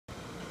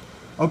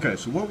Okay,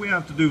 so what we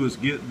have to do is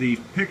get the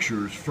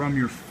pictures from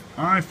your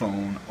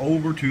iPhone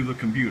over to the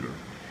computer.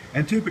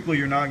 And typically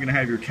you're not going to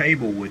have your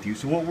cable with you,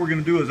 so what we're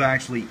going to do is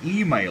actually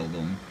email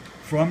them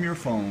from your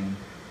phone,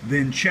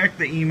 then check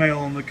the email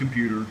on the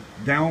computer,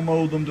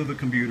 download them to the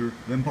computer,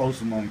 then post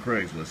them on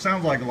Craigslist.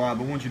 Sounds like a lot,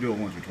 but once you do it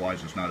once or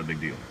twice, it's not a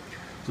big deal.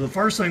 So the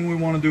first thing we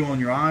want to do on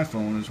your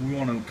iPhone is we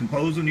want to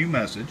compose a new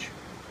message.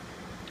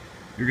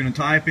 You're going to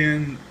type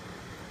in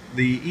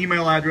the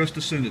email address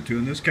to send it to.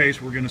 In this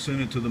case, we're going to send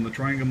it to the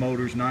Matranga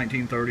Motors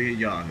 1930 at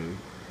Yahoo.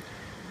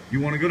 You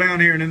want to go down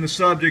here, and in the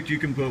subject you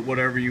can put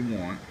whatever you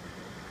want.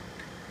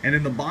 And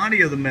in the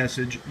body of the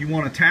message, you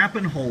want to tap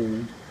and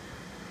hold,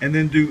 and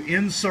then do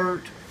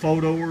insert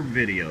photo or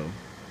video.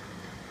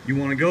 You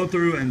want to go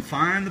through and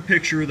find the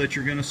picture that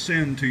you're going to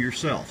send to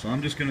yourself. So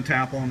I'm just going to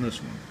tap on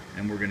this one,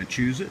 and we're going to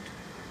choose it.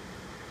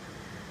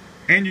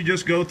 And you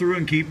just go through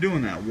and keep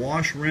doing that.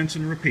 Wash, rinse,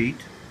 and repeat.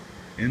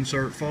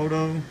 Insert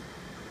photo.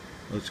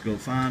 Let's go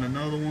find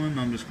another one.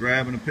 I'm just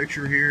grabbing a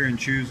picture here and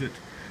choose it.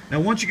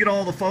 Now once you get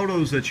all the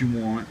photos that you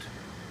want,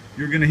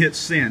 you're going to hit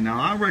send. Now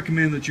I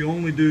recommend that you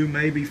only do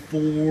maybe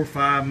 4,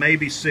 5,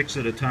 maybe 6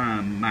 at a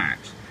time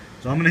max.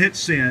 So I'm going to hit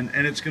send,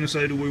 and it's going to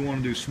say, do we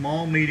want to do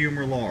small, medium,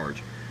 or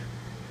large?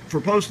 For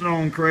posting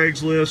on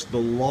Craigslist,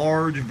 the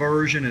large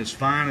version is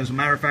fine. As a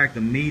matter of fact, the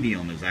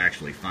medium is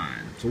actually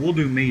fine. So we'll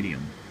do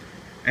medium.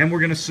 And we're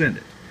going to send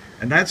it.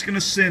 And that's going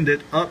to send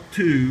it up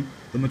to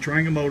the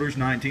Matranga Motors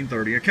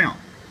 1930 account.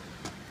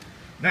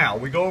 Now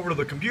we go over to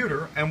the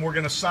computer and we're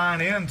going to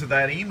sign in to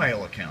that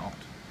email account.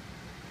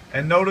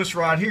 And notice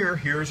right here,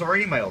 here's our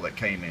email that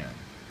came in.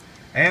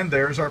 And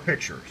there's our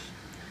pictures.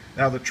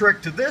 Now the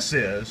trick to this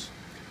is,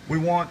 we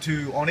want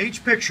to, on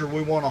each picture,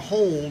 we want to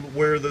hold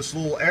where this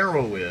little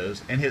arrow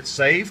is and hit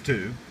save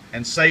to,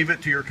 and save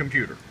it to your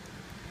computer.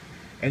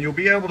 And you'll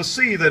be able to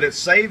see that it's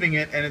saving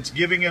it and it's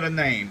giving it a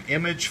name,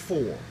 image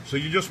 4. So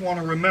you just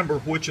want to remember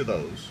which of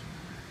those.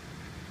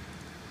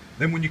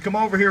 Then when you come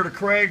over here to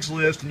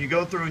Craigslist and you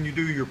go through and you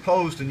do your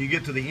post and you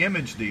get to the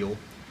image deal,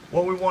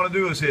 what we want to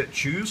do is hit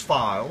choose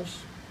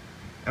files,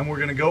 and we're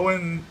going to go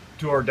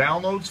into our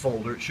downloads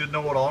folder. It should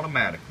know it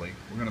automatically.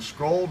 We're going to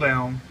scroll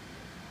down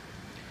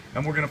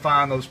and we're going to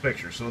find those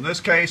pictures. So in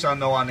this case, I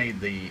know I need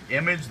the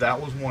image.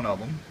 That was one of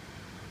them.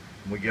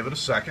 We give it a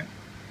second.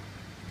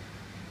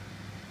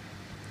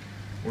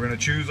 We're going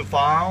to choose a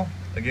file.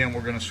 Again, we're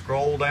going to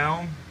scroll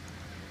down.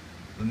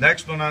 The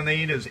next one I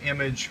need is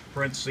image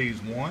parentheses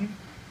 1.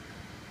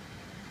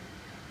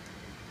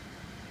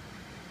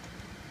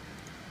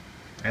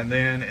 And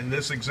then in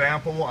this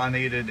example, I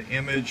needed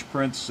image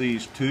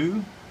parentheses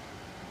 2.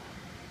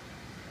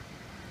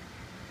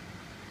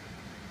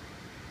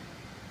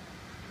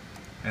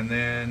 And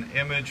then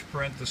image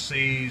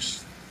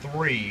parentheses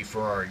 3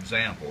 for our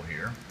example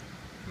here.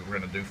 We're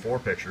going to do 4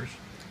 pictures.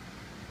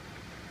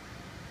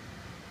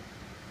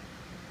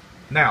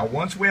 Now,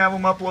 once we have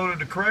them uploaded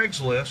to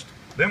Craigslist,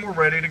 then we're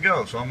ready to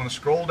go. So I'm going to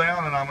scroll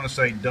down and I'm going to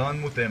say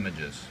done with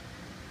images.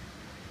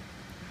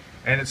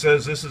 And it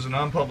says this is an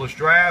unpublished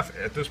draft.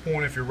 At this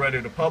point, if you're ready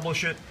to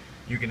publish it,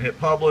 you can hit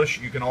publish.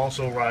 You can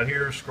also right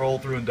here scroll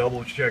through and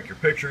double check your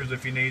pictures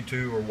if you need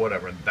to, or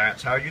whatever. And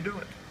that's how you do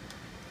it.